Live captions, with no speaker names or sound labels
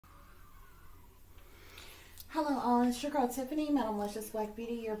all, it's your girl Tiffany, Madam Luscious Black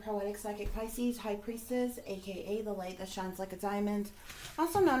Beauty, your poetic psychic Pisces, High Priestess, aka the light that shines like a diamond,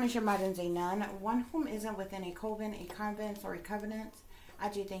 also known as your modern day nun, one whom isn't within a coven, a convent, or a covenant. I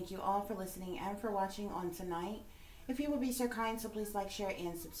do thank you all for listening and for watching on tonight. If you would be so kind, so please like, share,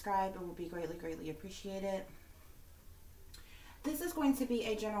 and subscribe. It would be greatly, greatly appreciated. This is going to be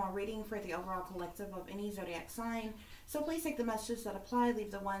a general reading for the overall collective of any zodiac sign. So please take the messages that apply,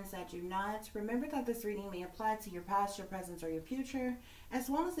 leave the ones that do not. Remember that this reading may apply to your past, your present, or your future, as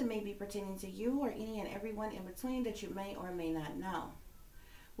well as it may be pertaining to you or any and everyone in between that you may or may not know.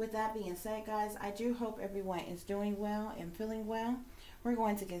 With that being said, guys, I do hope everyone is doing well and feeling well. We're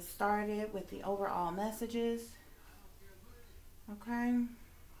going to get started with the overall messages. Okay.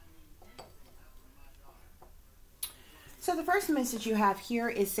 So the first message you have here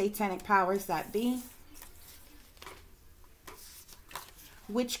is satanic powers that be,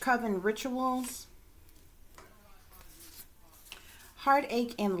 witch coven rituals,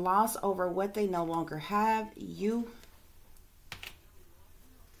 heartache and loss over what they no longer have, you,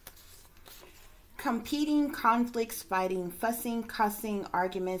 competing, conflicts, fighting, fussing, cussing,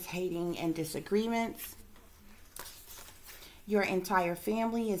 arguments, hating, and disagreements. Your entire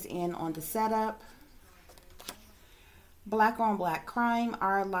family is in on the setup. Black on black crime,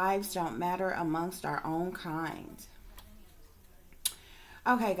 our lives don't matter amongst our own kind.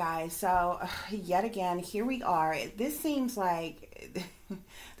 Okay, guys, so yet again, here we are. This seems like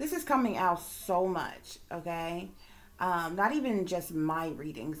this is coming out so much, okay? Not even just my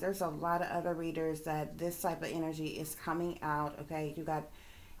readings. There's a lot of other readers that this type of energy is coming out, okay? You got,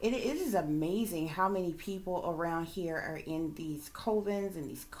 it is amazing how many people around here are in these covens and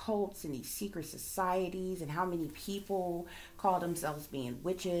these cults and these secret societies, and how many people call themselves being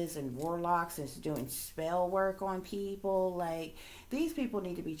witches and warlocks and doing spell work on people. Like, these people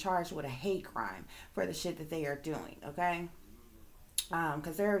need to be charged with a hate crime for the shit that they are doing, okay?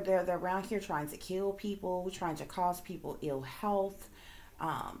 Because they're around here trying to kill people, trying to cause people ill health,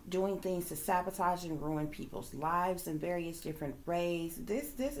 doing things to sabotage and ruin people's lives in various different ways.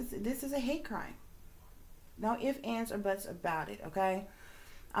 This is a hate crime. No ifs, ands, or buts about it, okay?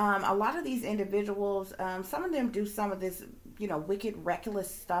 A lot of these individuals, some of them do some of this, you know, wicked,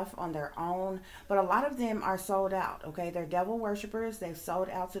 reckless stuff on their own, but a lot of them are sold out, okay? They're devil worshippers. They've sold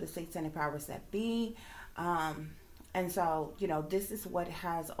out to the satanic powers that be. And so, you know, this is what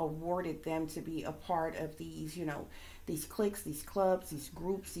has awarded them to be a part of these, you know, these cliques, these clubs, these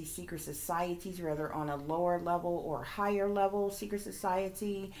groups, these secret societies, whether on a lower level or higher level secret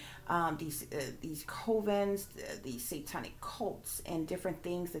society, these covens, these satanic cults, and different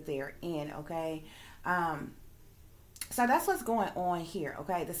things that they are in, okay? So that's what's going on here,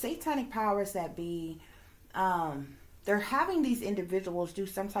 okay? The satanic powers that be, they're having these individuals do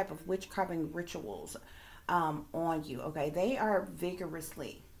some type of witch coven rituals on you, okay? They are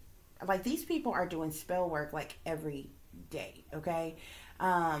vigorously, like, these people are doing spell work like every day, okay?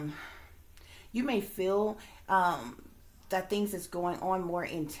 You may feel that things is going on more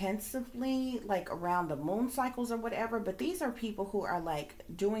intensively, like around the moon cycles or whatever, but these are people who are like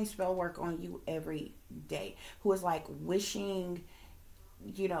doing spell work on you every day, who is like wishing,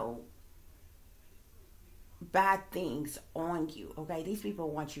 you know, bad things on you, okay? These people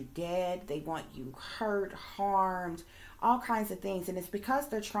want you dead. They want you hurt, harmed, all kinds of things. And it's because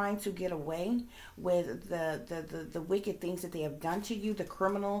they're trying to get away with the wicked things that they have done to you, the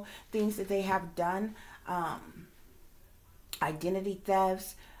criminal things that they have done, identity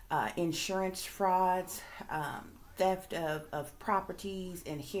thefts, insurance frauds, theft of properties,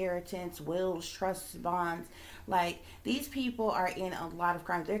 inheritance, wills, trusts, bonds. Like, these people are in a lot of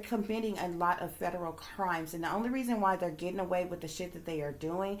crimes. They're committing a lot of federal crimes. And the only reason why they're getting away with the shit that they are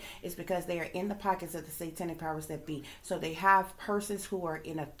doing is because they are in the pockets of the satanic powers that be. So they have persons who are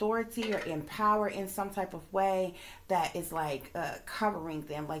in authority or in power in some type of way that is like covering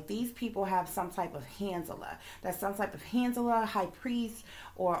them. Like, these people have some type of Hanzela. That's some type of Hanzela, high priest,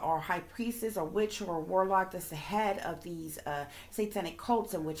 or high priestess, or witch, or warlock that's the head of these satanic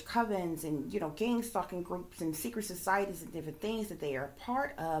cults and witch covens and, you know, gang stalking groups and secret societies and different things that they are a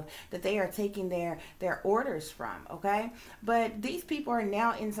part of, that they are taking their orders from, okay? But these people are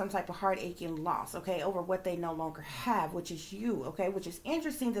now in some type of heartache and loss, okay, over what they no longer have, which is you, okay? Which is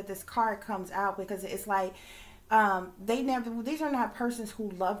interesting that this card comes out, because it's like these are not persons who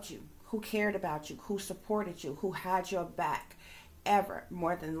loved you, who cared about you, who supported you, who had your back. ever,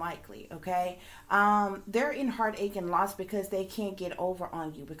 more than likely. Okay, they're in heartache and loss because they can't get over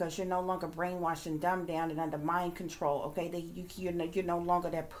on you, because you're no longer brainwashed and dumbed down and under mind control. Okay, you're no longer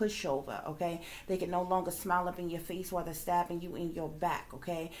that pushover. Okay, they can no longer smile up in your face while they're stabbing you in your back.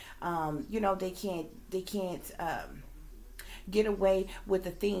 Okay, they can't get away with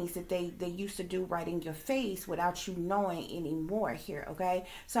the things that they used to do right in your face without you knowing anymore here. Okay,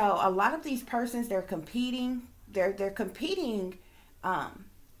 so a lot of these persons, they're competing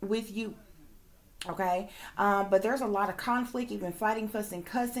with you. Okay, but there's a lot of conflict, even fighting, fussing,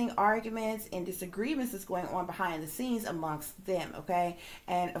 cussing, arguments, and disagreements that's going on behind the scenes amongst them. Okay,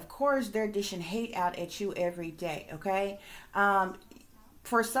 and of course they're dishing hate out at you every day. Okay,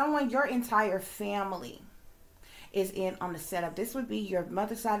 for someone, your entire family is in on the setup. This would be your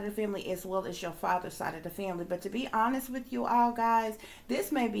mother's side of the family as well as your father's side of the family. But to be honest with you all, guys,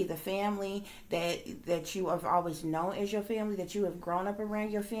 this may be the family that you have always known as your family, that you have grown up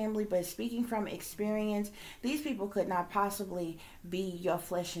around your family. But speaking from experience, these people could not possibly be your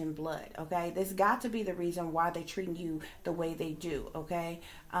flesh and blood. Okay, there's got to be the reason why they're treating you the way they do. Okay,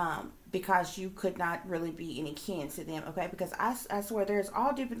 because you could not really be any kin to them. Okay, because I swear there's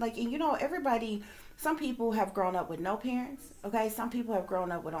all different, like, and you know, everybody, some people have grown up with no parents. Okay, some people have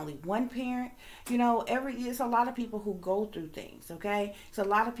grown up with only one parent. You know, it's a lot of people who go through things. Okay, it's a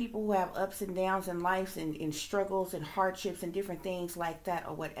lot of people who have ups and downs in life, and struggles and hardships and different things like that,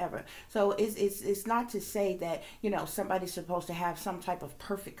 or whatever. So it's not to say that, you know, somebody's supposed to have some type of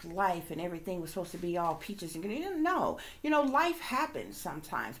perfect life and everything was supposed to be all peaches and green. No, you know, life happens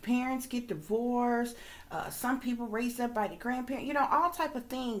sometimes. Parents get divorced. Some people raised up by the grandparents. You know, all type of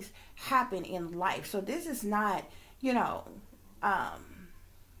things happen in life. So this is not, you know,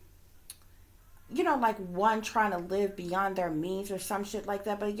 like one trying to live beyond their means or some shit like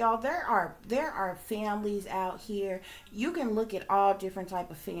that. But y'all, there are families out here. You can look at all different type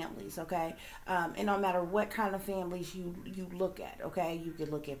of families. Okay, and no matter what kind of families you look at. Okay, you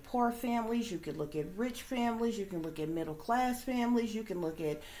can look at poor families, you can look at rich families, you can look at middle class families, you can look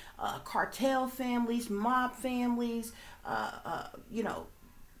at cartel families, mob families, you know,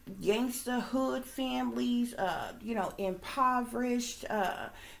 gangster hood families, you know, impoverished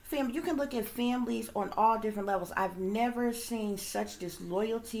family. You can look at families on all different levels. I've never seen such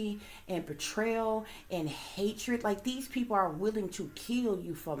disloyalty and betrayal and hatred. Like, these people are willing to kill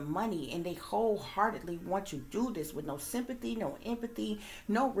you for money, and they wholeheartedly want to do this with no sympathy, no empathy,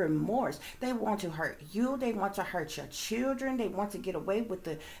 no remorse. They want to hurt you. They want to hurt your children. They want to get away with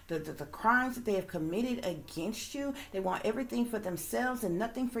the crimes that they have committed against you. They want everything for themselves and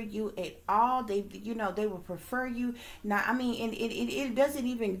nothing for you at all. They, you know, they would prefer you. Now, I mean, and it doesn't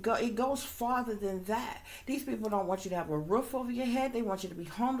even go, it goes farther than that. These people don't want you to have a roof over your head. They want you to be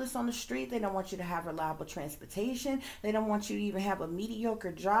homeless on the street. They don't want you to have reliable transportation. They don't want you to even have a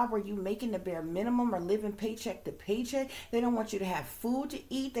mediocre job where you making the bare minimum or living paycheck to paycheck. They don't want you to have food to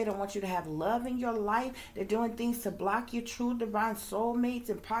eat. They don't want you to have love in your life. They're doing things to block your true divine soulmates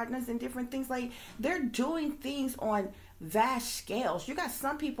and partners and different things. Like, they're doing things on vast scales. You got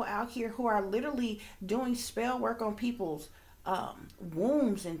some people out here who are literally doing spell work on people's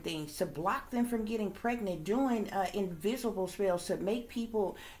wombs and things to block them from getting pregnant, doing invisible spells to make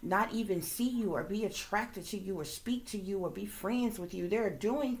people not even see you or be attracted to you or speak to you or be friends with you. They're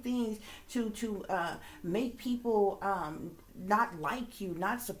doing things to make people not like you,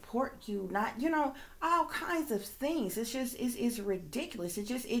 not support you, not, you know, all kinds of things. It's just, it's ridiculous.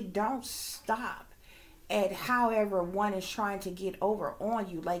 It don't stop at however one is trying to get over on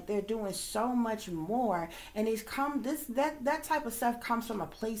you. Like, they're doing so much more, and that type of stuff comes from a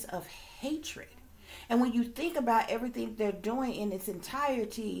place of hatred. And when you think about everything they're doing in its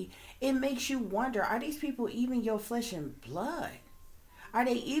entirety, it makes you wonder, are these people even your flesh and blood? Are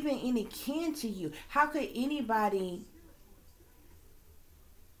they even any kin to you? How could anybody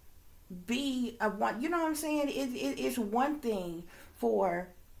be a one? You know what I'm saying? It's one thing for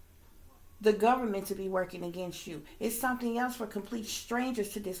the government to be working against you. It's something else for complete strangers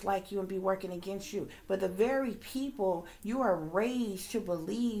to dislike you and be working against you. But the very people you are raised to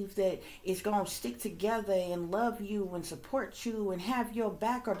believe that is going to stick together and love you and support you and have your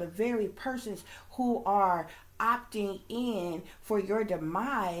back are the very persons who are opting in for your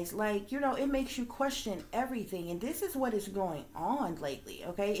demise. Like, you know, it makes you question everything. And this is what is going on lately.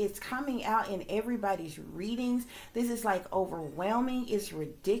 Okay, it's coming out in everybody's readings. This is like overwhelming. It's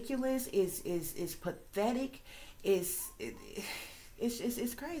ridiculous. It's pathetic. It's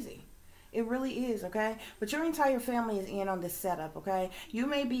crazy. It really is. Okay, but your entire family is in on this setup. Okay, you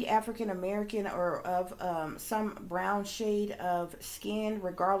may be African American or of some brown shade of skin,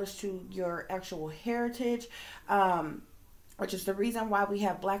 regardless to your actual heritage. which is the reason why we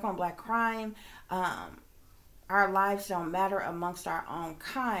have black on black crime. Our lives don't matter amongst our own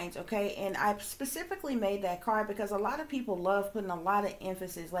kinds, okay? And I specifically made that card because a lot of people love putting a lot of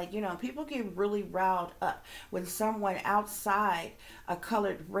emphasis, like, you know, people get really riled up when someone outside a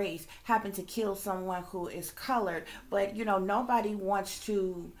colored race happen to kill someone who is colored, but, you know, nobody wants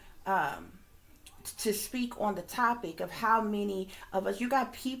to speak on the topic of how many of us, you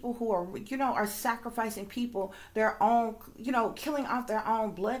got people who are, you know, are sacrificing people, their own, you know, killing off their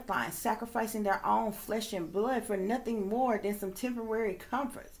own bloodline, sacrificing their own flesh and blood for nothing more than some temporary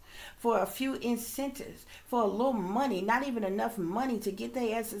comforts, for a few incentives, for a little money, not even enough money to get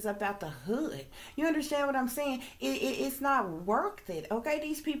their asses up out the hood. You understand what I'm saying? It's not worth it, okay?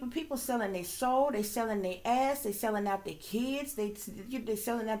 These people selling their soul, they selling their ass, they selling out their kids, they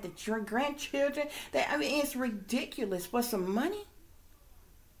selling out their grandchildren. I mean, it's ridiculous. For some money?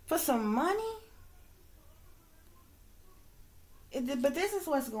 For some money? But this is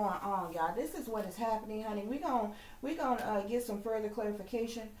what's going on, y'all. This is what is happening, honey. We're gonna get some further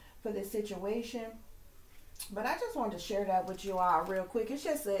clarification for this situation. But I just wanted to share that with you all real quick. It's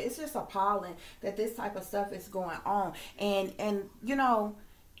just appalling that this type of stuff is going on. And you know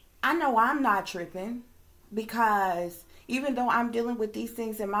I'm not tripping, because even though I'm dealing with these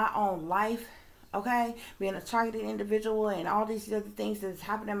things in my own life, okay, being a targeted individual and all these other things that's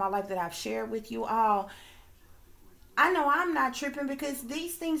happened in my life that I've shared with you all, I know I'm not tripping, because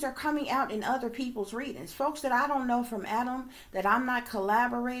these things are coming out in other people's readings. Folks that I don't know from Adam, that I'm not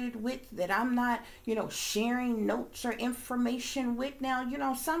collaborated with, that I'm not, you know, sharing notes or information with. Now, you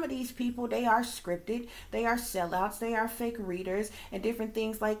know, some of these people, they are scripted, they are sellouts, they are fake readers and different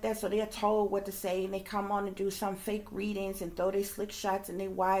things like that. So they are told what to say, and they come on and do some fake readings and throw their slick shots and their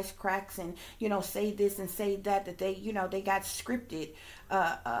wisecracks and, you know, say this and say that they, you know, they got scripted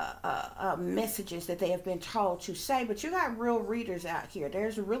messages that they have been told to say. But you got real readers out here.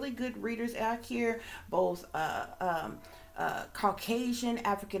 There's really good readers out here, both Caucasian,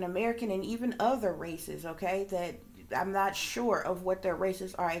 African American, and even other races, okay, that I'm not sure of what their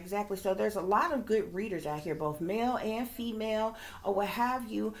races are exactly. So there's a lot of good readers out here, both male and female or what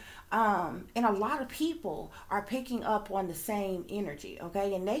have you. And a lot of people are picking up on the same energy,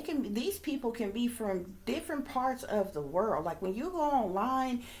 okay? And these people can be from different parts of the world. Like when you go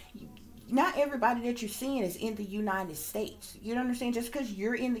online, not everybody that you're seeing is in the United States. You don't understand? Just because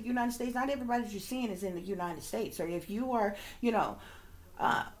you're in the United States, not everybody that you're seeing is in the United States. Or if you are, you know,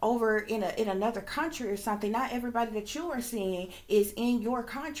 over in another country or something, not everybody that you are seeing is in your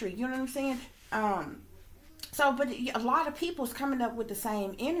country. You know what I'm saying? But a lot of people's coming up with the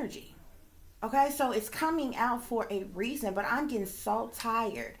same energy. Okay, so it's coming out for a reason. But I'm getting so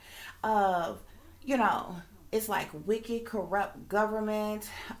tired of, you know, it's like wicked, corrupt government,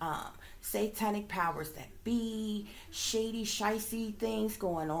 satanic powers that be, shady, shicey things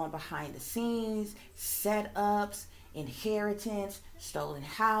going on behind the scenes, setups, inheritance, stolen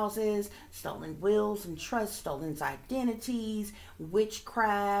houses, stolen wills and trusts, stolen identities,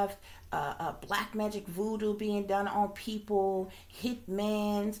 witchcraft, black magic voodoo being done on people,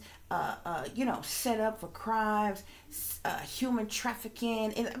 hitmans, you know, set up for crimes, human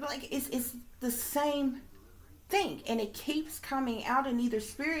trafficking, and like it's the same thing, and it keeps coming out. And either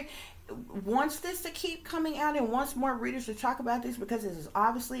spirit wants this to keep coming out and wants more readers to talk about this, because this is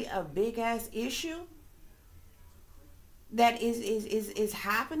obviously a big ass issue that is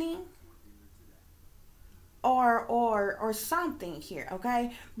happening, or something here,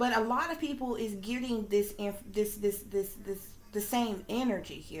 okay? But a lot of people is getting the same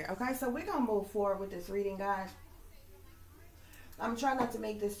energy here, okay? So we're gonna move forward with this reading, guys. I'm trying not to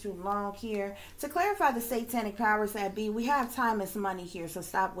make this too long here. To clarify the satanic powers that be, we have time is money here, so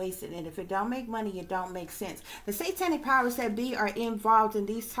stop wasting it. If it don't make money, it don't make sense. The satanic powers that be are involved in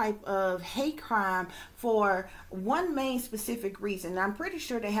these type of hate crime for one main specific reason. I'm pretty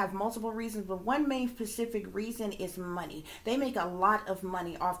sure they have multiple reasons, but one main specific reason is money. They make a lot of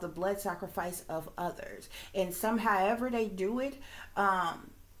money off the blood sacrifice of others. And however they do it,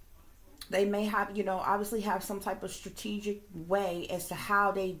 they may have, you know, obviously have some type of strategic way as to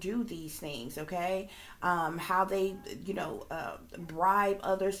how they do these things, okay? How they, you know, bribe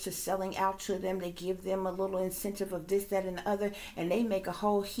others to selling out to them. They give them a little incentive of this, that, and the other, and they make a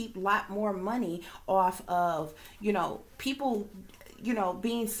whole lot more money off of, you know, people, you know,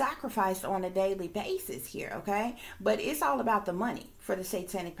 being sacrificed on a daily basis here, okay? But it's all about the money for the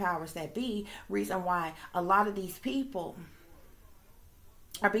satanic powers that be. Reason why a lot of these people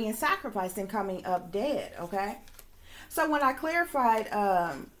are being sacrificed and coming up dead, okay? So when I clarified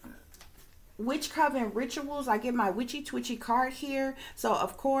witch coven rituals. I get my witchy twitchy card here. So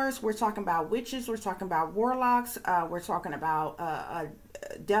of course we're talking about witches, we're talking about warlocks, we're talking about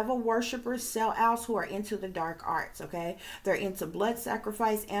devil worshippers, sellouts who are into the dark arts. Okay, they're into blood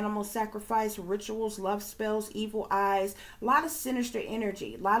sacrifice, animal sacrifice, rituals, love spells, evil eyes, a lot of sinister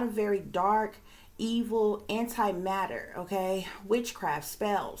energy, a lot of very dark, evil, antimatter. Okay, witchcraft,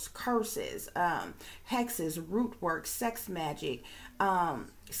 spells, curses, hexes, root work, sex magic.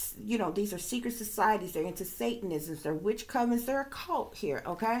 You know, these are secret societies. They're into Satanisms, they're witch covens, they're a cult here.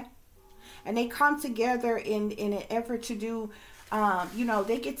 Okay, and they come together in an effort to do, you know,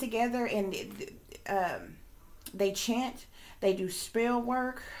 they get together and they chant, they do spell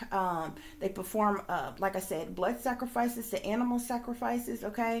work, they perform, like I said, blood sacrifices to animal sacrifices.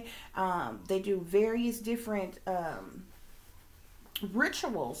 Okay, they do various different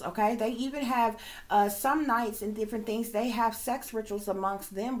rituals. Okay, they even have some nights and different things, they have sex rituals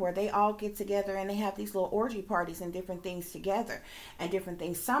amongst them where they all get together and they have these little orgy parties and different things together and different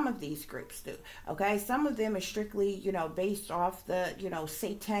things. Some of these groups do. Okay, some of them are strictly, you know, based off the, you know,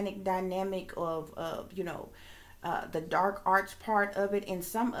 satanic dynamic of you know, the dark arts part of it, and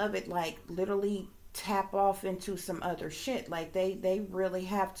some of it like literally tap off into some other shit. Like they really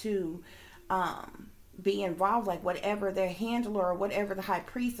have to be involved, like whatever their handler or whatever the high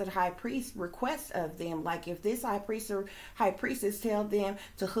priest or the high priest requests of them. Like if this high priest or high priestess tell them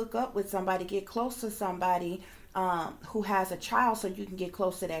to hook up with somebody, get close to somebody who has a child, so you can get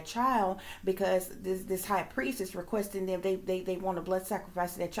close to that child, because this high priest is requesting them, they want a blood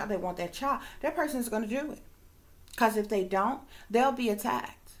sacrifice to that child, they want that child, that person is going to do it. Because if they don't, they'll be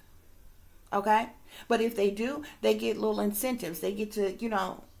attacked. Okay, but if they do, they get little incentives. They get to, you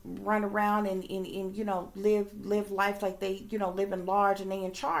know, run around and you know, live life like they, you know, living large and they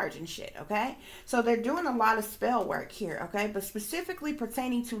in charge and shit. Okay, so they're doing a lot of spell work here. Okay, but specifically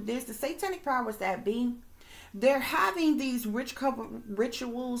pertaining to this, the satanic powers that be, they're having these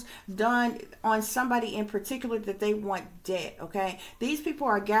rituals done on somebody in particular that they want dead. Okay, these people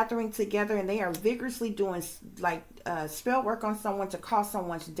are gathering together and they are vigorously doing like spell work on someone to cause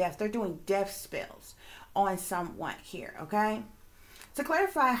someone's death. They're doing death spells on someone here. Okay, to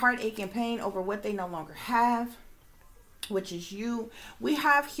clarify heartache and pain over what they no longer have, which is you. We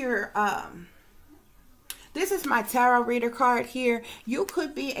have here, this is my tarot reader card here. You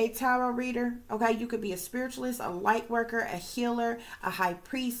could be a tarot reader. Okay, you could be a spiritualist, a light worker, a healer, a high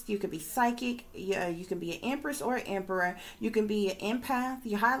priest. You could be psychic. You can be an empress or an emperor. You can be an empath.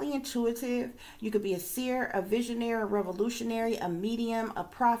 You're highly intuitive. You could be a seer, a visionary, a revolutionary, a medium, a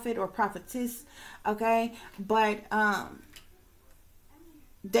prophet or prophetess. Okay, but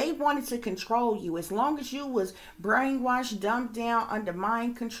they wanted to control you. As long as you was brainwashed, dumbed down, under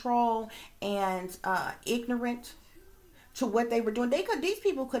mind control, and ignorant to what they were doing, these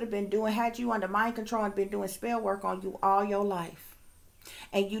people could have been doing, had you under mind control and been doing spell work on you all your life,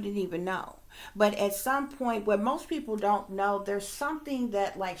 and you didn't even know. But at some point, what most people don't know, there's something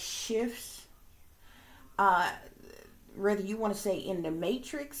that like shifts, whether you want to say in the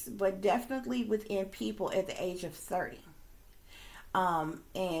matrix, but definitely within people at the age of 30.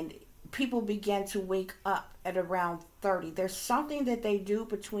 And people begin to wake up at around 30. There's something that they do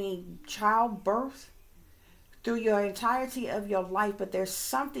between childbirth through your entirety of your life, but there's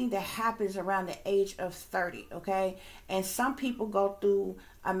something that happens around the age of 30. Okay, and some people go through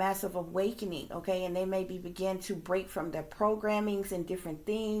a massive awakening. Okay, and they maybe begin to break from their programmings and different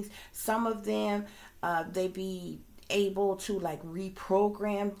things. Some of them they be able to like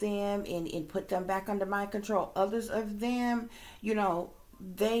reprogram them and put them back under mind control. Others of them, you know,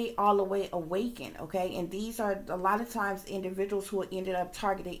 they all the way awaken. Okay, and these are a lot of times individuals who ended up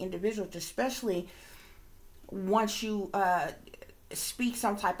targeting individuals, especially once you speak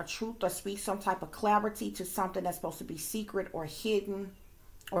some type of truth or speak some type of clarity to something that's supposed to be secret or hidden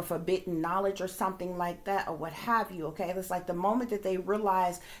or forbidden knowledge or something like that, or what have you. Okay, it's like the moment that they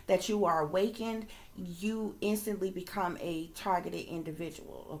realize that you are awakened, you instantly become a targeted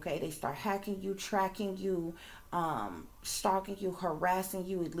individual. Okay, they start hacking you, tracking you, stalking you, harassing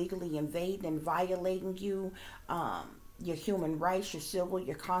you, illegally invading and violating you, your human rights, your civil,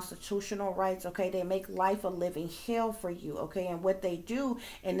 your constitutional rights. Okay, they make life a living hell for you. Okay, and what they do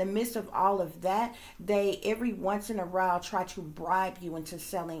in the midst of all of that, they every once in a while try to bribe you into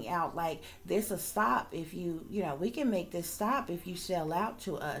selling out. Like, this will stop if you, you know, we can make this stop if you sell out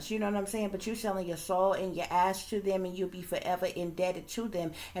to us. You know what I'm saying? But you're selling your soul and your ass to them, and you'll be forever indebted to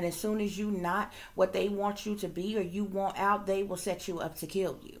them. And as soon as you not what they want you to be, or you want out, they will set you up to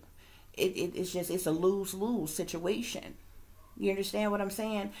kill you. It's just, it's a lose-lose situation. You understand what I'm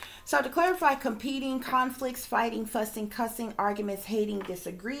saying? So to clarify, competing, conflicts, fighting, fussing, cussing, arguments, hating,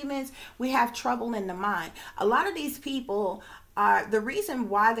 disagreements, we have trouble in the mind. A lot of these people are, the reason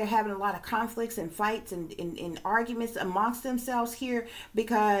why they're having a lot of conflicts and fights and arguments amongst themselves here,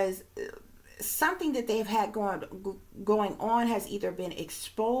 because something that they've had going on has either been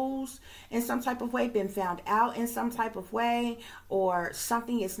exposed in some type of way, been found out in some type of way, or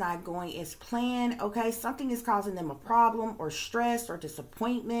something is not going as planned. Okay, something is causing them a problem or stress or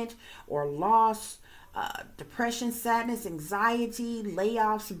disappointment or loss, depression, sadness, anxiety,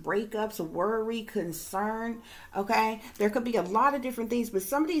 layoffs, breakups, worry, concern. Okay, there could be a lot of different things, but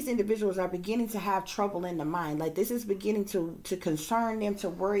some of these individuals are beginning to have trouble in the mind. Like this is beginning to concern them, to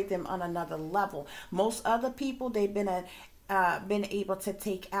worry them on another level. Most other people, they've been able to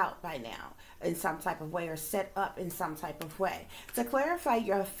take out by now in some type of way, or set up in some type of way. To clarify,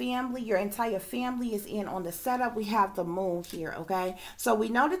 your family, your entire family is in on the setup. We have the moon here, okay? So we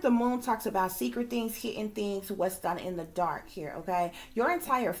know that the moon talks about secret things, hidden things, what's done in the dark here, okay? Your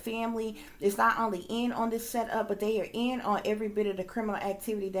entire family is not only in on this setup, but they are in on every bit of the criminal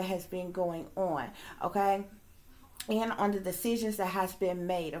activity that has been going on, okay? And on the decisions that has been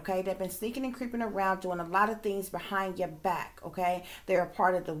made, okay? They've been sneaking and creeping around, doing a lot of things behind your back, okay? They're a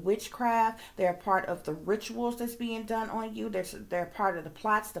part of the witchcraft. They're a part of the rituals that's being done on you. They're a part of the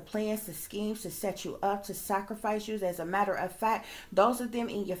plots, the plans, the schemes to set you up, to sacrifice you. As a matter of fact, those of them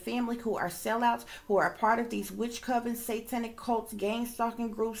in your family who are sellouts, who are a part of these witch covens, satanic cults, gang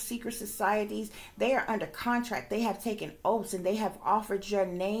stalking groups, secret societies, they are under contract. They have taken oaths and they have offered your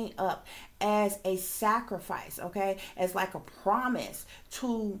name up as a sacrifice, okay, as like a promise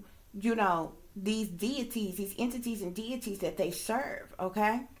to, you know, these deities, these entities and deities that they serve,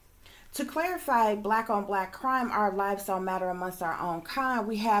 okay? To clarify, black on black crime, our lives don't matter amongst our own kind,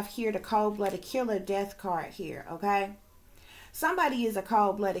 we have here the cold-blooded killer death card here, okay? Somebody is a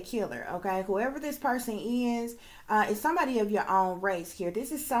cold-blooded killer, okay? Whoever this person is somebody of your own race here.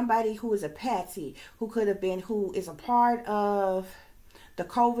 This is somebody who is a patsy, who is a part of the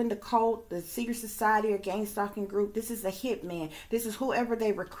coven, the cult, the secret society or gang stalking group. This is a hitman. This is whoever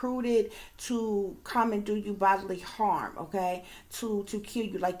they recruited to come and do you bodily harm, okay? To kill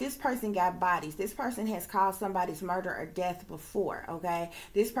you. Like this person got bodies. This person has caused somebody's murder or death before, okay?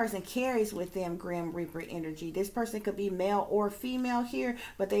 This person carries with them Grim Reaper energy. This person could be male or female here,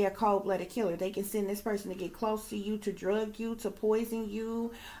 but they are cold-blooded killer. They can send this person to get close to you, to drug you, to poison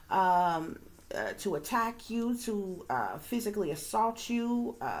you, to attack you, to physically assault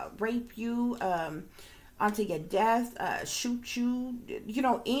you, rape you, unto your death, shoot you, you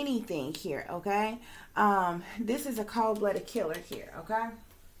know, anything here, okay? This is a cold-blooded killer here, okay?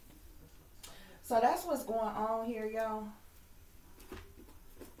 So that's what's going on here, y'all.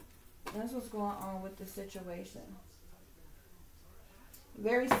 That's what's going on with the situation.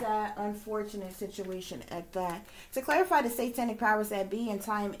 Very sad, unfortunate situation at that. To clarify, the satanic powers that be in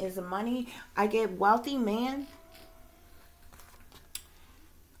time is money. I get wealthy man,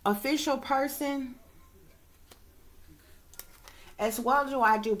 official person, as well do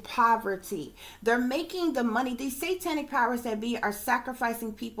I do poverty. They're making the money. These satanic powers that be are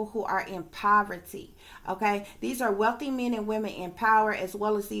sacrificing people who are in poverty. Okay, these are wealthy men and women in power, as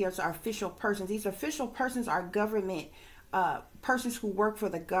well as these are official persons. These official persons are government persons who work for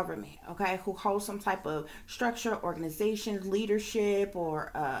the government, okay, who hold some type of structure, organization, leadership,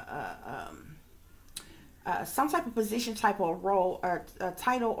 or some type of position, type of role, or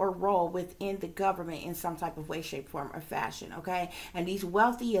title or role within the government in some type of way, shape, form, or fashion, okay? And these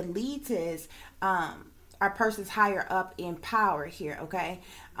wealthy elitists are persons higher up in power here, okay?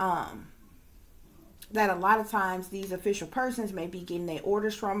 That a lot of times these official persons may be getting their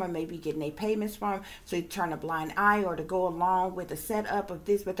orders from, or maybe getting their payments from, so you turn a blind eye or to go along with the setup of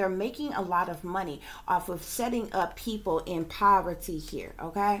this, but they're making a lot of money off of setting up people in poverty here,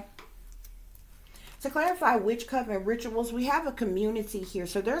 okay? To clarify witch coven rituals, we have a community here,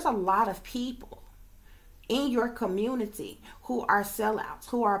 so there's a lot of people in your community who are sellouts,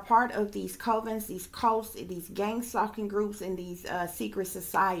 who are a part of these covens, these cults, these gang stalking groups, and these secret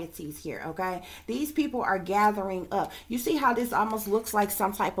societies here, okay? These people are gathering up. You see how this almost looks like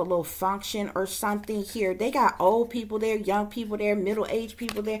some type of little function or something here. They got old people there, young people there, middle-aged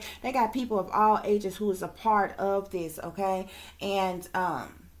people there. They got people of all ages who is a part of this, okay? And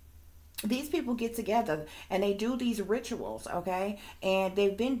these people get together and they do these rituals, okay? And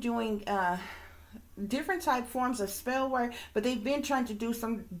they've been doing different type forms of spell work, but they've been trying to do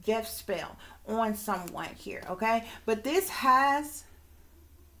some death spell on someone here, okay? But this has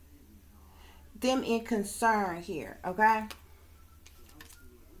them in concern here, okay?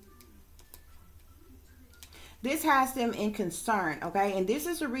 This has them in concern, okay? And this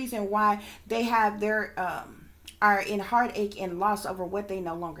is the reason why they have their are in heartache and loss over what they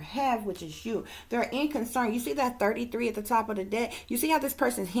no longer have, which is you. They're in concern. You see that 33 at the top of the deck? You see how this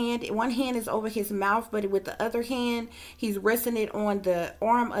person's hand, one hand is over his mouth, but with the other hand, he's resting it on the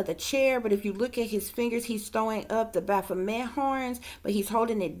arm of the chair. But if you look at his fingers, he's throwing up the Baphomet horns, but he's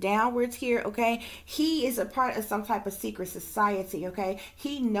holding it downwards here, okay? He is a part of some type of secret society, okay?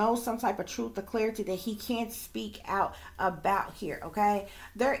 He knows some type of truth or clarity that he can't speak out about here, okay?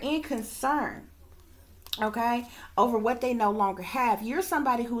 They're in concern, okay, over what they no longer have. You're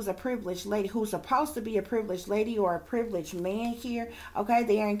somebody who's a privileged lady, who's supposed to be a privileged lady or a privileged man here, okay?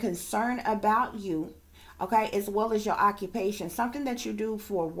 They are in concern about you, okay, as well as your occupation, something that you do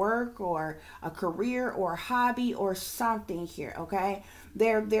for work or a career or a hobby or something here, okay?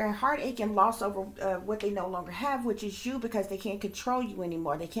 They're in heartache and loss over what they no longer have, which is you, because they can't control you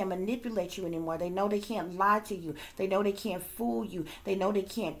anymore. They can't manipulate you anymore. They know they can't lie to you. They know they can't fool you. They know they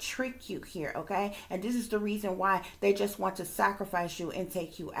can't trick you here, okay? And this is the reason why they just want to sacrifice you and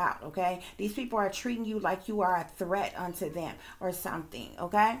take you out, okay? These people are treating you like you are a threat unto them or something,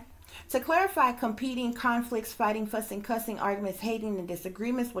 okay? To clarify, competing, conflicts, fighting, fussing, cussing, arguments, hating, and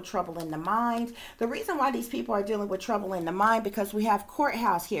disagreements with trouble in the mind. The reason why these people are dealing with trouble in the mind, because we have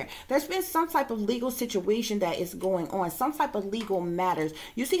courthouse here. There's been some type of legal situation that is going on, some type of legal matters.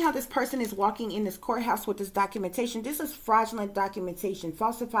 You see how this person is walking in this courthouse with this documentation? This is fraudulent documentation,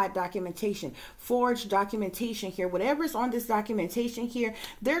 falsified documentation, forged documentation here. Whatever is on this documentation here,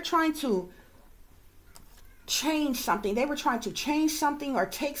 they're trying to change something. They were trying to change something or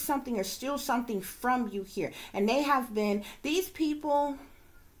take something or steal something from you here. And they have been, these people,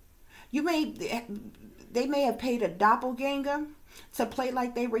 they may have paid a doppelganger to play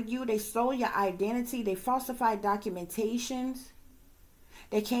like they were you. They stole your identity. They falsified documentations.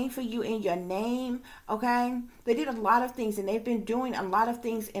 They came for you in your name, okay? They did a lot of things, and they've been doing a lot of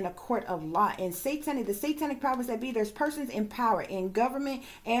things in a court of law. And the satanic powers that be, there's persons in power, in government,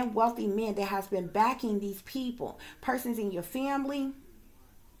 and wealthy men that has been backing these people. Persons in your family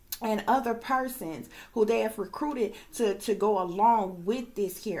and other persons who they have recruited to go along with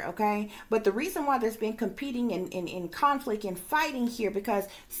this here, okay? But the reason why there's been competing in conflict and fighting here, because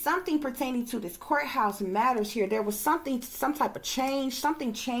something pertaining to this courthouse matters here. There was some type of change,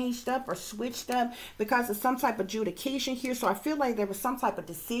 something changed up or switched up because of some type of adjudication here. So I feel like there was some type of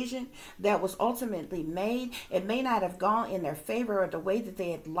decision that was ultimately made. It may not have gone in their favor or the way that they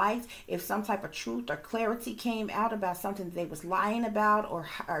had liked, if some type of truth or clarity came out about something that they was lying about or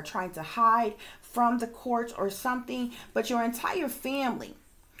trying to hide from the courts or something. But your entire family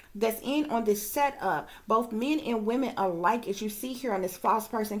that's in on this setup, both men and women alike, as you see here on this false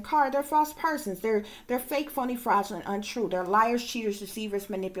person card, they're false persons. They're fake, phony, fraudulent, untrue. They're liars, cheaters, deceivers,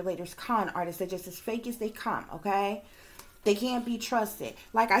 manipulators, con artists. They're just as fake as they come, okay? They can't be trusted.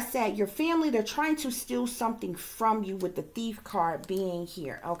 Like I said, your family, they're trying to steal something from you, with the thief card being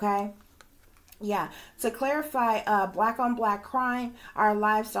here, okay? Yeah, to clarify, black on black crime, our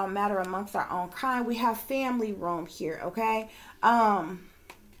lives don't matter amongst our own kind. We have family room here, okay?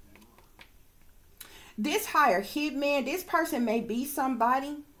 This higher hitman, this person may be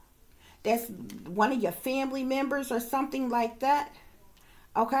somebody that's one of your family members or something like that,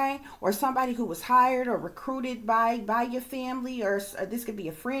 okay? Or somebody who was hired or recruited by your family, or this could be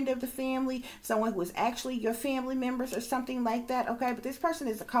a friend of the family, someone who was actually your family members or something like that, okay? But this person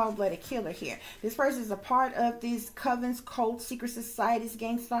is a cold-blooded killer here. This person is a part of these covens, cults, secret societies,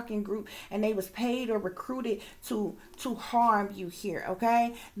 gang stalking group, and they was paid or recruited to harm you here,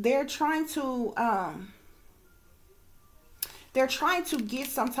 okay? They're trying to get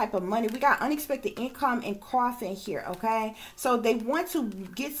some type of money. We got unexpected income and coffin here, okay? So they want to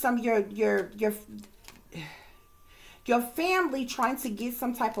get some, your family trying to get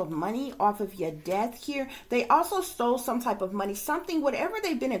some type of money off of your death here. They also stole some type of money, something, whatever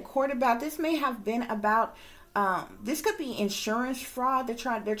they've been in court about. This may have been about, this could be insurance fraud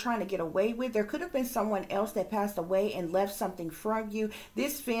they're trying to get away with. There could have been someone else that passed away and left something from you.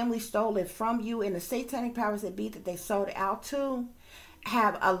 This family stole it from you, and the satanic powers that be that they sold out to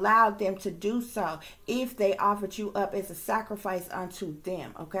have allowed them to do so if they offered you up as a sacrifice unto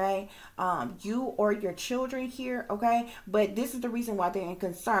them, okay? You or your children here, okay? But this is the reason why they're in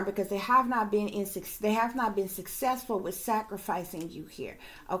concern, because they have not been successful with sacrificing you here,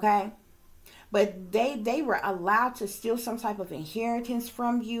 okay? but they were allowed to steal some type of inheritance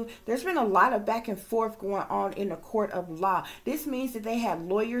from you. There's been a lot of back and forth going on in the court of law. This means that they had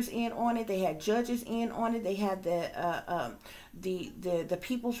lawyers in on it, they had judges in on it, they had the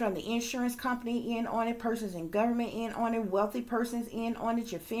people from the insurance company in on it, persons in government in on it, wealthy persons in on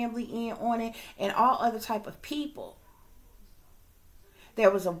it, your family in on it, and all other type of people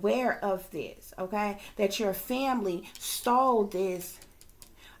that was aware of this, okay? That your family stole this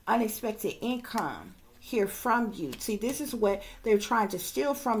unexpected income here from you. See, this is what they're trying to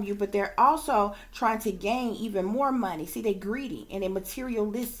steal from you, but they're also trying to gain even more money. See, they're greedy and they're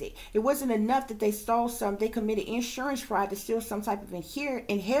materialistic. It wasn't enough that they stole some, they committed insurance fraud to steal some type of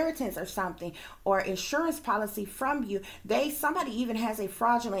inheritance or something, or insurance policy from you. Somebody even has a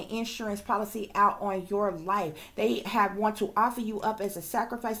fraudulent insurance policy out on your life. They want to offer you up as a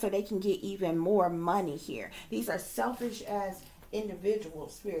sacrifice so they can get even more money here. These are selfish as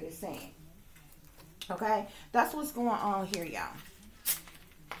individuals, Spirit is saying. Okay, that's what's going on here, y'all.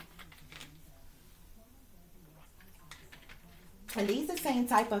 And these are the same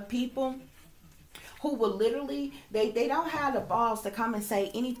type of people who will literally, they don't have the balls to come and say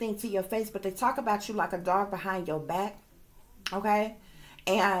anything to your face, but they talk about you like a dog behind your back. Okay,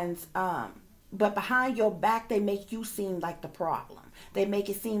 and but behind your back, they make you seem like the problem. They make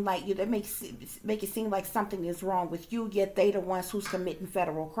it seem like you. They make it seem like something is wrong with you. Yet they the ones who's committing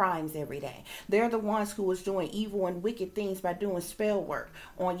federal crimes every day. They're the ones who is doing evil and wicked things by doing spell work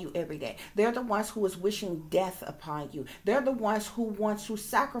on you every day. They're the ones who is wishing death upon you. They're the ones who want to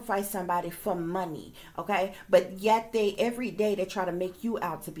sacrifice somebody for money. Okay, but yet every day they try to make you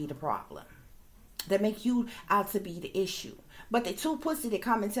out to be the problem. They make you out to be the issue. But they too pussy to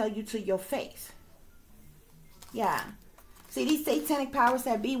come and tell you to your face. Yeah. See, these satanic powers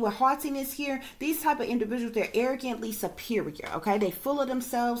that be with haughtiness here, these type of individuals, they're arrogantly superior, okay? They full of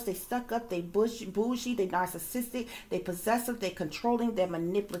themselves, they stuck up, they bougie, they narcissistic, they possessive, they controlling, they're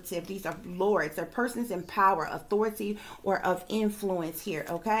manipulative. These are lords, they're persons in power, authority, or of influence here,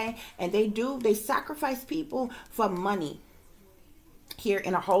 okay? And they sacrifice people for money here,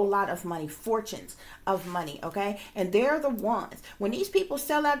 in a whole lot of money, fortunes of money, okay? And they're the ones, when these people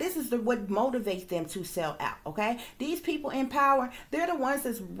sell out, this is what motivates them to sell out, okay? These people in power, they're the ones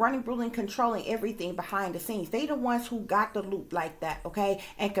that's running, ruling, controlling everything behind the scenes. They the ones who got the loot like that, okay?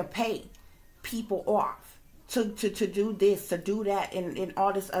 And can pay people off to do this, to do that, and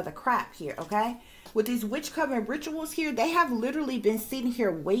all this other crap here, okay? With these witch coven rituals here, they have literally been sitting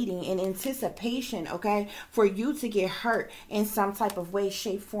here waiting in anticipation, okay, for you to get hurt in some type of way,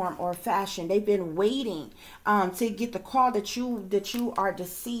 shape, form, or fashion. They've been waiting to get the call that you are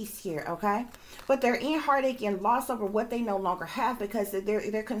deceased here, okay? But they're in heartache and loss over what they no longer have, because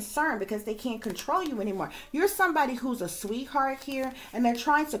they're concerned because they can't control you anymore. You're somebody who's a sweetheart here, and they're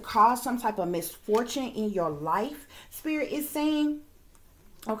trying to cause some type of misfortune in your life, Spirit is saying,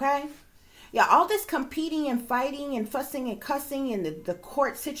 okay? Yeah, all this competing and fighting and fussing and cussing and the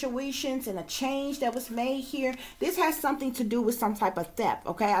court situations and a change that was made here, this has something to do with some type of theft,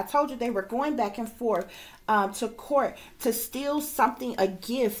 okay? I told you they were going back and forth to court to steal something, a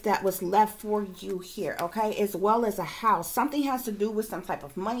gift that was left for you here, okay? As well as a house. Something has to do with some type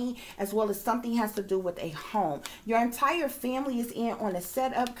of money, as well as something has to do with a home. Your entire family is in on a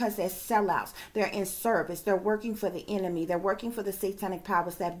setup because they're sellouts. They're in service. They're working for the enemy. They're working for the satanic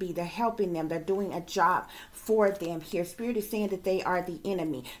powers that be. They're helping them. They're doing a job for them here. Spirit is saying that they are the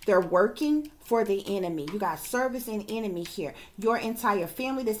enemy. They're working for the enemy. You got service and enemy here. Your entire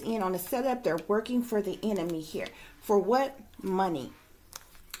family that's in on the setup, they're working for the enemy here. For what? Money.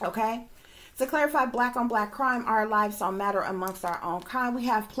 Okay? To clarify, black on black crime, our lives don't matter amongst our own kind. We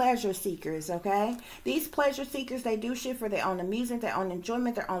have pleasure seekers, okay? These pleasure seekers, they do shit for their own amusement, their own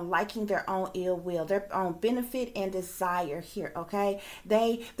enjoyment, their own liking, their own ill will, their own benefit and desire here, okay?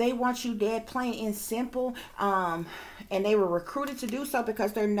 They want you dead, plain and simple, and they were recruited to do so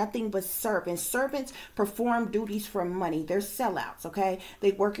because they're nothing but servants. Servants perform duties for money. They're sellouts, okay?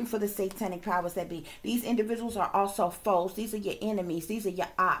 They're working for the satanic powers that be. These individuals are also foes. These are your enemies. These are your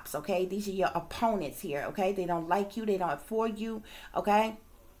ops, okay? These are your opponents here, okay? They don't like you, they don't for you, okay?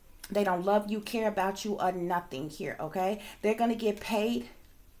 They don't love you, care about you, or nothing here, okay? They're gonna get paid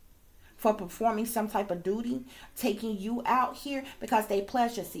for performing some type of duty, taking you out here, because they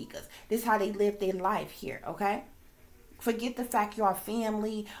pleasure seekers. This is how they live their life here, okay? Forget the fact you're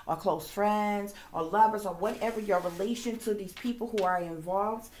family or close friends or lovers or whatever your relation to these people who are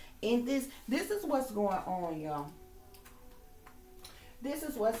involved in this. This is what's going on, y'all. This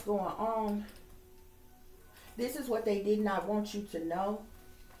is what's going on. This is what they did not want you to know.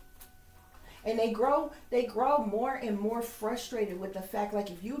 And they grow more and more frustrated with the fact, like,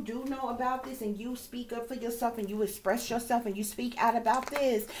 if you do know about this and you speak up for yourself and you express yourself and you speak out about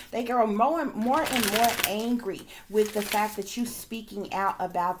this, they grow more and more angry with the fact that you speaking out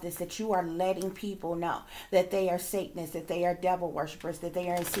about this, that you are letting people know that they are Satanists, that they are devil worshippers, that they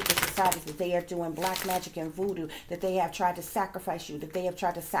are in secret societies, that they are doing black magic and voodoo, that they have tried to sacrifice you, that they have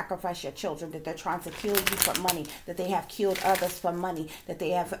tried to sacrifice your children, that they're trying to kill you for money, that they have killed others for money, that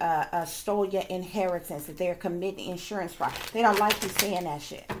they have stole your inheritance, that they're committing insurance fraud. They don't like you saying that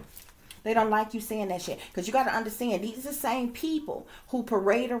shit. They don't like you saying that shit. Because you got to understand, these are the same people who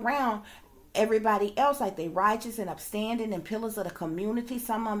parade around everybody else like they righteous and upstanding and pillars of the community.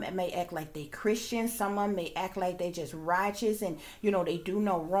 Some of them may act like they Christians. Some of them may act like they just righteous and, you know, they do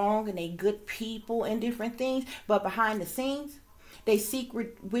no wrong and they good people and different things. But behind the scenes, they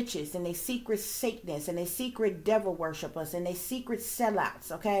secret witches and they secret Satanists and they secret devil worshippers and they secret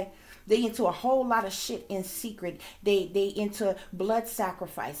sellouts, okay? They into a whole lot of shit in secret. They into blood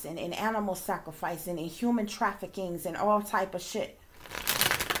sacrificing and animal sacrificing and human traffickings and all type of shit.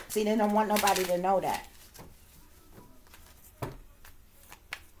 See, they don't want nobody to know that.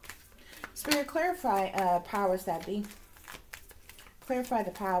 Spirit, clarify powers that be. Clarify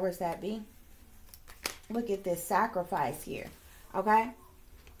the powers that be. Look at this sacrifice here. Okay?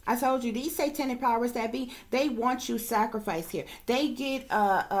 I told you, these satanic powers that be, they want you sacrificed here. They get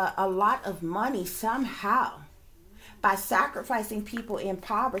a lot of money somehow by sacrificing people in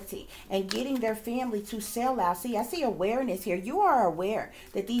poverty and getting their family to sell out. See, I see awareness here. You are aware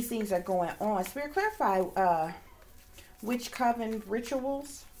that these things are going on. Spirit, clarify witch coven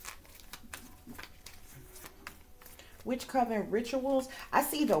rituals. Witch coven rituals. I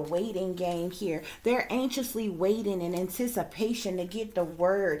see the waiting game here. They're anxiously waiting in anticipation to get the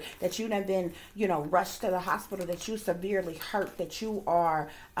word that you done been, you know, rushed to the hospital, that you severely hurt, that you are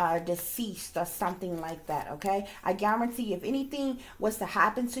deceased or something like that, okay? I guarantee if anything was to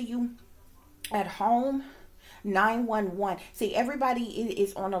happen to you at home, 911. See, everybody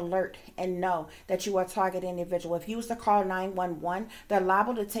is on alert and know that you are a target individual. If you was to call 911, they're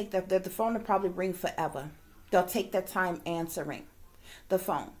liable to take the phone will probably ring forever. They'll take their time answering the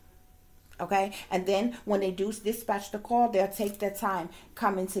phone. Okay? And then when they do dispatch the call, they'll take their time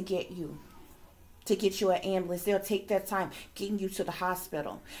coming to get you. To get you an ambulance. They'll take their time getting you to the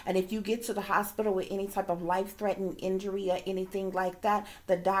hospital. And if you get to the hospital with any type of life-threatening injury or anything like that,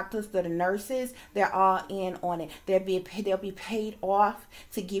 the doctors, the nurses, they're all in on it. They'll be paid off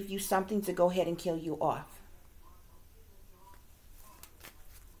to give you something to go ahead and kill you off.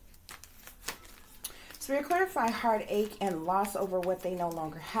 Spirit, clarify heartache and loss over what they no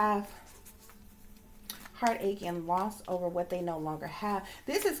longer have. Heartache and loss over what they no longer have.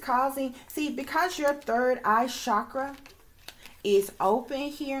 This is causing, see, because your third eye chakra is open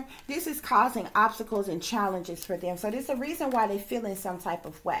here, this is causing obstacles and challenges for them. So this is the reason why they feel in some type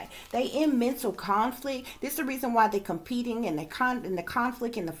of way. They in mental conflict. This is the reason why they're competing and the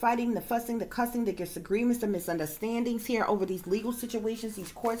conflict and the fighting, the fussing, the cussing, the disagreements, the misunderstandings here over these legal situations,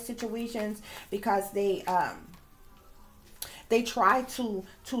 these court situations, because they try to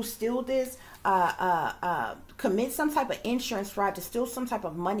steal this, commit some type of insurance fraud, to steal some type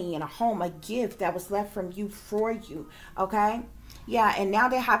of money in a home, a gift that was left from you for you, okay? Yeah, and now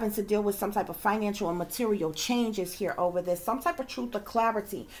they're having to deal with some type of financial and material changes here over this, some type of truth or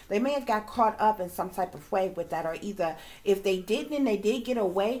clarity. They may have got caught up in some type of way with that, or either if they didn't and they did get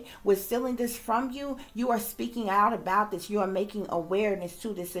away with stealing this from you, you are speaking out about this. You are making awareness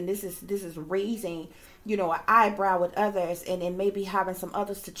to this, and this is raising, you know, an eyebrow with others, and then maybe having some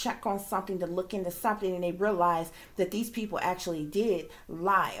others to check on something, to look into something, and they realize that these people actually did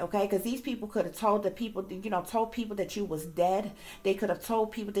lie, okay? Because these people could have told the people, you know, told people that you was dead. They could have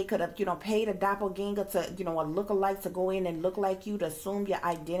told people, they could have, you know, paid a doppelganger to, you know, a lookalike to go in and look like you, to assume your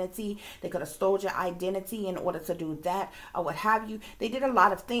identity. They could have stole your identity in order to do that, or what have you. They did a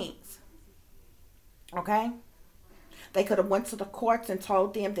lot of things, okay? They could have went to the courts and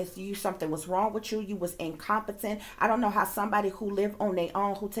told them that something was wrong with you. You was incompetent. I don't know how somebody who live on their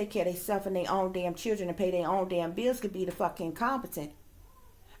own, who take care of themselves and their own damn children and pay their own damn bills, could be the fucking competent.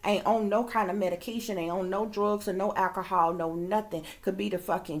 Ain't on no kind of medication, ain't on no drugs or no alcohol, no nothing. Could be the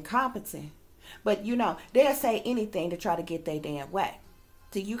fucking competent. But, you know, they'll say anything to try to get their damn way.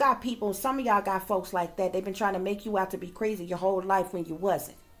 So you got people, some of y'all got folks like that. They've been trying to make you out to be crazy your whole life when you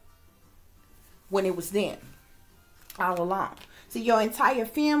wasn't. When it was them. All along. So your entire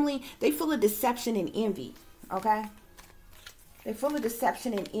family, they full of deception and envy, okay? They're full of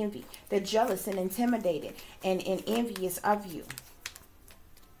deception and envy. They're jealous and intimidated and envious of you.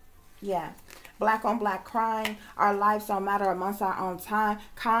 Yeah. black on black crime. Our lives don't matter amongst our own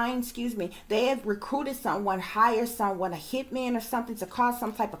kind, excuse me. They have recruited someone, hired someone, a hitman or something, to cause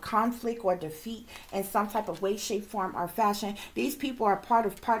some type of conflict or defeat in some type of way, shape, form, or fashion. These people are part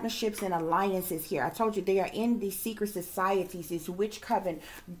of partnerships and alliances here. I told you they are in these secret societies, these witch coven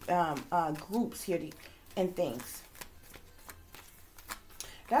groups here and things.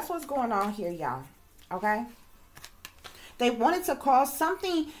 That's what's going on here, y'all. Okay? They wanted to cause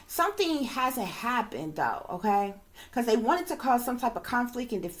something hasn't happened though, okay? Because they wanted to cause some type of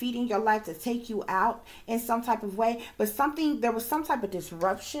conflict and defeat in your life to take you out in some type of way. But there was some type of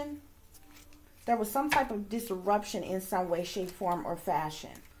disruption. There was some type of disruption in some way, shape, form, or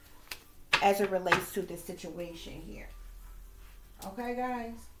fashion as it relates to this situation here. Okay,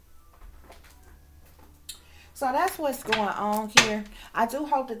 guys? So that's what's going on here. I do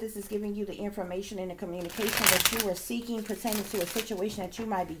hope that this is giving you the information and the communication that you are seeking pertaining to a situation that you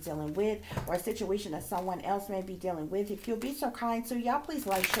might be dealing with, or a situation that someone else may be dealing with. If you'll be so kind to, y'all please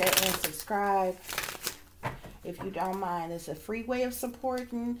like, share, and subscribe. If you don't mind, it's a free way of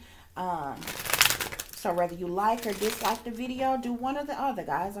supporting. So whether you like or dislike the video, do one or the other,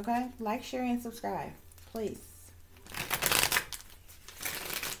 guys, okay? Like, share, and subscribe, please.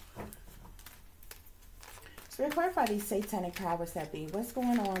 So clarify these satanic powers that be. What's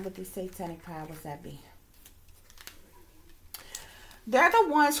going on with these satanic powers that be? They're the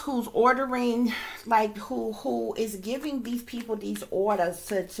ones who's ordering, like who is giving these people these orders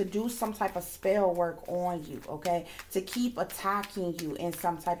to do some type of spell work on you, okay? To keep attacking you in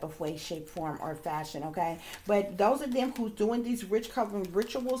some type of way, shape, form, or fashion, okay? But those of them who's doing these witch coven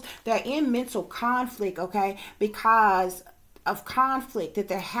rituals, they're in mental conflict, okay? Because of conflict that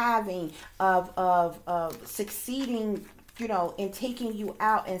they're having of succeeding, you know, in taking you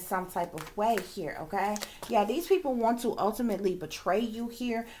out in some type of way here, okay? Yeah, these people want to ultimately betray you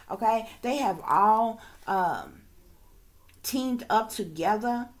here, okay? They have all teamed up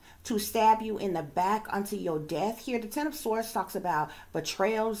together to stab you in the back unto your death here. The Ten of Swords talks about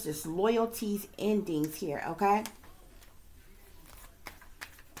betrayals, disloyalties, endings here, okay?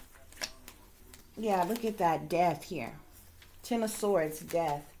 Yeah, look at that death here. Ten of Swords,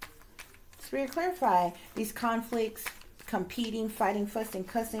 death. Spirit, clarify these conflicts, competing, fighting, fussing,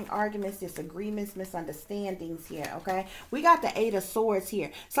 cussing, arguments, disagreements, misunderstandings here, okay? We got the Eight of Swords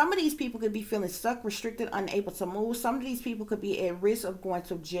here. Some of these people could be feeling stuck, restricted, unable to move. Some of these people could be at risk of going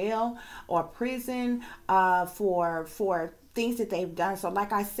to jail or prison for things that they've done. So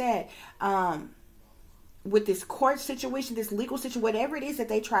like I said, with this court situation, this legal situation, whatever it is that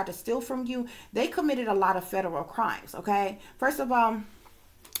they tried to steal from you, they committed a lot of federal crimes, okay? First of all,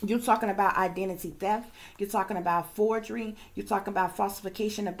 you're talking about identity theft. You're talking about forgery. You're talking about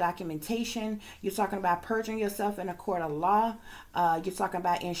falsification of documentation. You're talking about perjuring yourself in a court of law. You're talking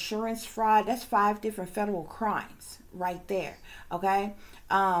about insurance fraud. That's 5 different federal crimes right there, okay?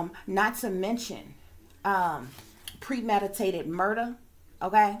 Not to mention premeditated murder,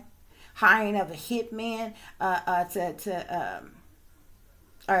 okay? Hiring of a hitman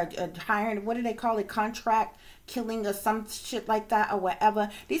or hiring, what do they call it, contract killing or some shit like that or whatever.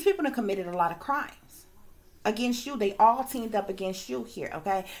 These people have committed a lot of crimes against you. They all teamed up against you here,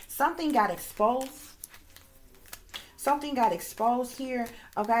 okay? Something got exposed. Something got exposed here,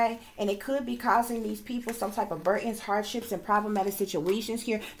 okay? And it could be causing these people some type of burdens, hardships, and problematic situations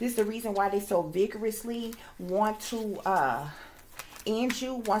here. This is the reason why they so vigorously want to end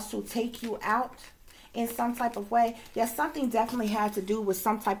you, wants to take you out in some type of way. Yeah, something definitely had to do with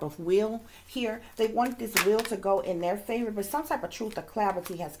some type of will here. They wanted this will to go in their favor, but some type of truth or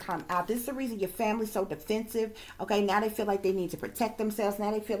clarity has come out. This is the reason your family's so defensive, okay? Now they feel like they need to protect themselves.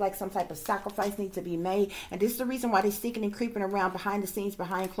 Now they feel like some type of sacrifice needs to be made. And this is the reason why they're sneaking and creeping around behind the scenes,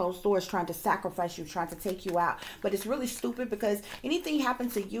 behind closed doors, trying to sacrifice you, trying to take you out. But it's really stupid, because anything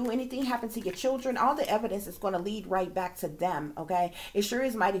happens to you, anything happens to your children, all the evidence is going to lead right back to them, okay? It sure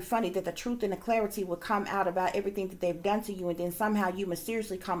is mighty funny that the truth and the clarity will come out about everything that they've done to you, and then somehow you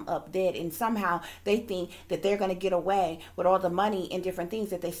mysteriously come up dead, and somehow they think that they're going to get away with all the money and different things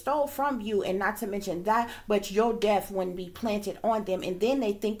that they stole from you. And not to mention that, but your death wouldn't be planted on them, and then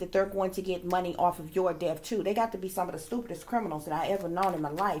they think that they're going to get money off of your death too. They got to be some of the stupidest criminals that I ever known in my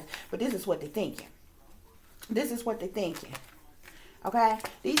life, but this is what they're thinking. This is what they're thinking. Okay,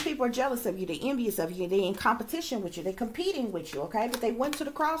 these people are jealous of you. They're envious of you. They're in competition with you. They're competing with you. Okay, but they went to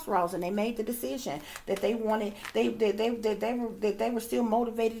the crossroads and they made the decision that they wanted. They were still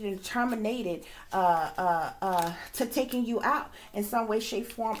motivated and determined to taking you out in some way,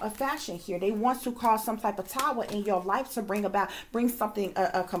 shape, form, or fashion. Here, they want to cause some type of tower in your life to bring something,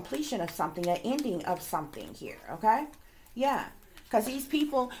 a completion of something, an ending of something here. Okay, yeah. Because these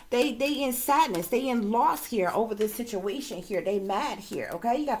people, they in sadness. They in loss here over this situation here. They mad here,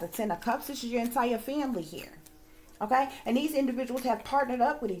 okay? You got the Ten of Cups. This is your entire family here, okay? And these individuals have partnered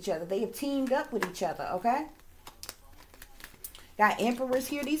up with each other. They have teamed up with each other, okay? Got Empress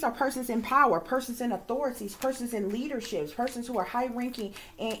here. These are persons in power, persons in authorities, persons in leaderships, persons who are high-ranking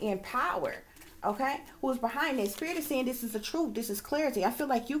and in power, okay? Who is behind this? Spirit is saying this is the truth. This is clarity. I feel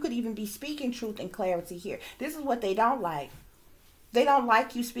like you could even be speaking truth and clarity here. This is what they don't like. They don't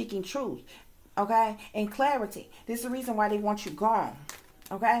like you speaking truth, okay, and clarity. This is the reason why they want you gone,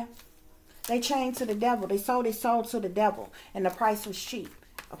 okay? They chained to the devil. They sold their soul to the devil, and the price was cheap,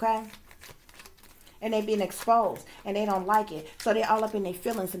 okay? And they've been exposed, and they don't like it. So they're all up in their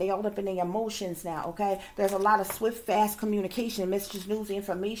feelings, and they all up in their emotions now, okay? There's a lot of swift, fast communication, messages, news,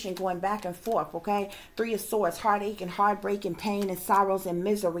 information going back and forth, okay? Three of Swords, heartache and heartbreak and pain and sorrows and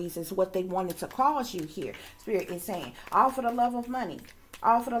miseries is what they wanted to cause you here. Spirit is saying, all for the love of money.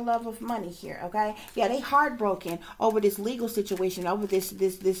 All for the love of money here, okay? Yeah, they heartbroken over this legal situation, over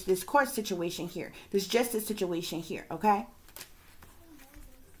this court situation here, this justice situation here, okay?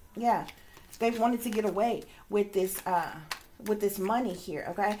 Yeah. They wanted to get away with this money here,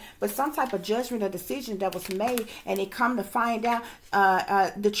 okay? But some type of judgment or decision that was made, and it come to find out,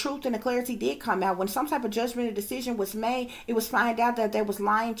 the truth and the clarity did come out. When some type of judgment or decision was made, it was find out that there was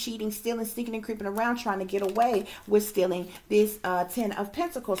lying, cheating, stealing, sneaking, and creeping around, trying to get away with stealing this Ten of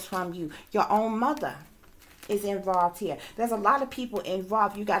Pentacles from you. Your own mother is involved here. There's a lot of people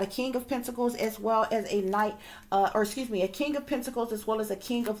involved. You got a King of Pentacles as well as a Knight, a King of Pentacles as well as a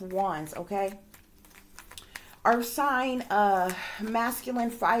King of Wands, okay? Earth sign, masculine,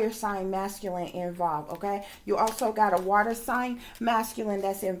 fire sign, masculine involved, okay? You also got a water sign, masculine,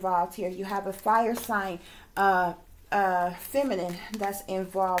 that's involved here. You have a fire sign, feminine, that's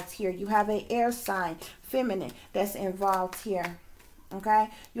involved here. You have an air sign, feminine, that's involved here. Okay,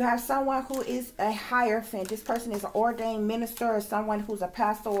 you have someone who is a hierophant. This person is an ordained minister, or someone who's a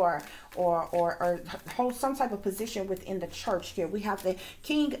pastor or holds some type of position within the church here. We have the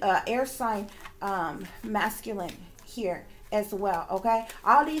King, air sign, masculine here as well, okay?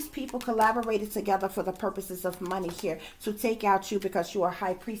 All these people collaborated together for the purposes of money here, to take out you because you are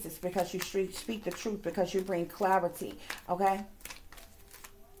high priestess, because you speak the truth, because you bring clarity, okay,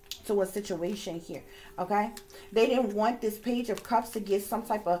 to a situation here, okay? They didn't want this Page of Cups to get some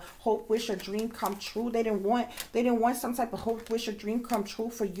type of hope, wish, or dream come true. They didn't want some type of hope, wish, or dream come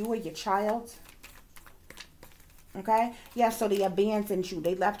true for you or your child. Okay? Yeah, so they abandoned you.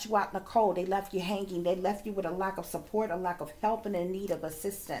 They left you out in the cold. They left you hanging. They left you with a lack of support, a lack of help, and a need of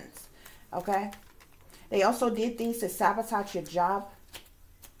assistance. Okay? They also did things to sabotage your job.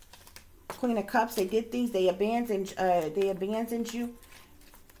 Queen of Cups, they did things. They abandoned you.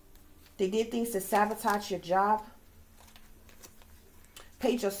 They did things to sabotage your job.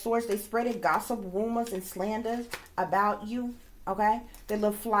 Page of Swords, they spreaded gossip, rumors, and slander about you. Okay? They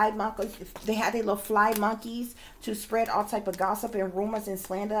little fly monkeys. They had their little fly monkeys to spread all type of gossip and rumors and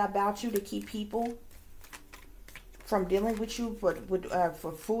slander about you, to keep people from dealing with you,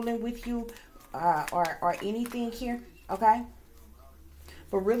 for fooling with you, or anything here. Okay?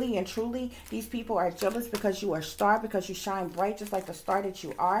 But really and truly, these people are jealous because you are a star, because you shine bright just like the star that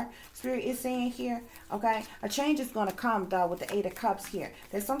you are. Spirit is saying here, okay, a change is going to come, though, with the Eight of Cups here.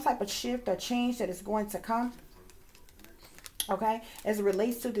 There's some type of shift or change that is going to come, okay, as it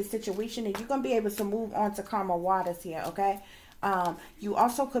relates to this situation. And you're going to be able to move on to calmer waters here, okay? You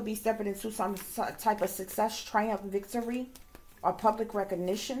also could be stepping into some type of success, triumph, victory, or public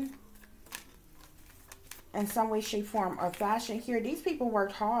recognition in some way, shape, form, or fashion here. These people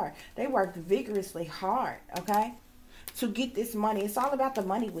worked hard. They worked vigorously hard, okay, to get this money. It's all about the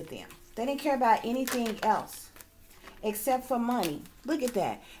money with them. They didn't care about anything else except for money. Look at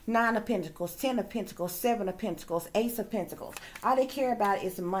that. 9 of Pentacles, 10 of Pentacles, 7 of Pentacles, Ace of Pentacles. All they care about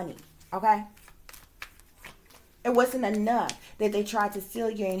is money, okay? It wasn't enough that they tried to steal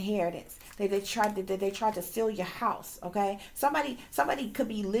your inheritance. That they tried to steal your house, okay? Somebody could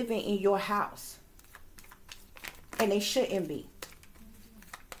be living in your house, and they shouldn't be.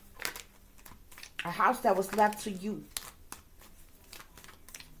 A house that was left to you.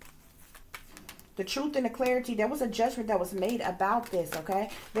 The truth and the clarity, there was a judgment that was made about this, okay?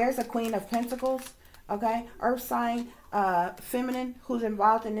 There's a Queen of Pentacles, okay? Earth sign, feminine, who's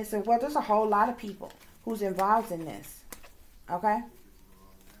involved in this. And well, there's a whole lot of people who's involved in this, okay?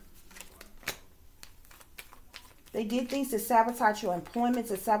 They did things to sabotage your employment,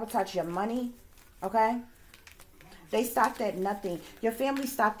 to sabotage your money, okay? They stopped at nothing. Your family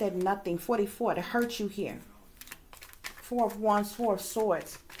stopped at nothing. 44 to hurt you here. 4 of Wands, 4 of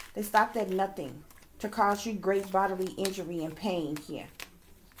Swords. They stopped at nothing to cause you great bodily injury and pain here.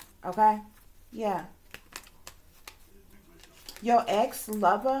 Okay? Yeah. Your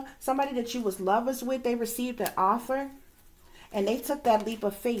ex-lover, somebody that you was lovers with, they received an offer. And they took that leap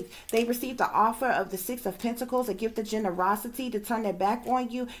of faith. They received the offer of the Six of Pentacles, a gift of generosity to turn their back on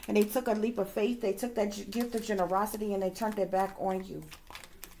you. And they took a leap of faith. They took that gift of generosity and they turned their back on you.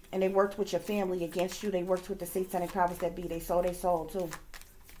 And they worked with your family against you. They worked with the satanic powers that be. They sold their soul too.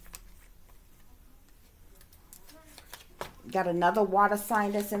 You got another water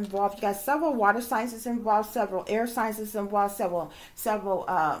sign that's involved. You got several water signs that's involved, several air signs that's involved, several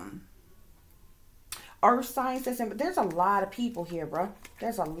earth signs that's involved. There's a lot of people here, bro.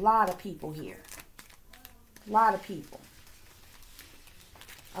 There's a lot of people here. A lot of people.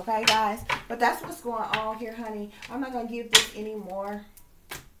 Okay, guys? But that's what's going on here, honey. I'm not going to give this any more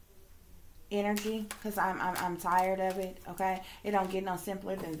energy because I'm tired of it. Okay, it don't get no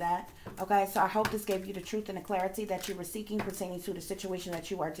simpler than that. Okay, so I hope this gave you the truth and the clarity that you were seeking pertaining to the situation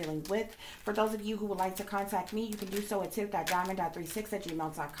that you are dealing with. For those of you who would like to contact me, you can do so at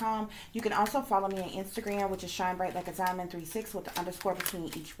tip.diamond.36@gmail.com. You can also follow me on Instagram, which is shine bright like a diamond 36 with the underscore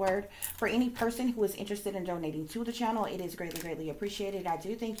between each word. For any person who is interested in donating to the channel, it is greatly appreciated. I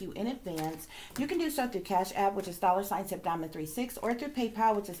do thank you in advance. You can do so through Cash App, which is $tip diamond36, or through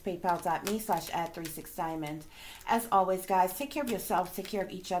PayPal, which is paypal.me/@36diamond. As always, guys, take care of yourselves, take care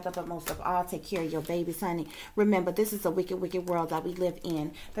of each other, but most of all, take care of your babies, honey. Remember, this is a wicked world that we live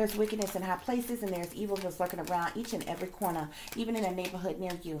in. There's wickedness in high places, and there's evil that's lurking around each and every corner, even in a neighborhood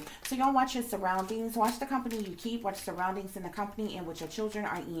near you. So y'all watch your surroundings, watch the company you keep, watch surroundings in the company in which your children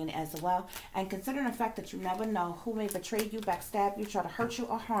are in as well. And consider the fact that you never know who may betray you, backstab you, try to hurt you,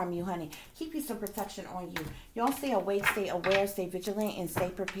 or harm you, honey. Keep you some protection on you. Y'all stay awake, stay aware, stay vigilant, and stay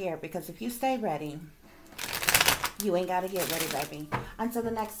prepared, because if you stay ready, you ain't got to get ready, baby. Until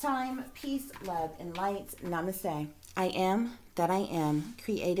the next time, peace, love, and light. Namaste. I am that I am,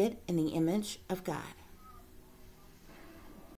 created in the image of God.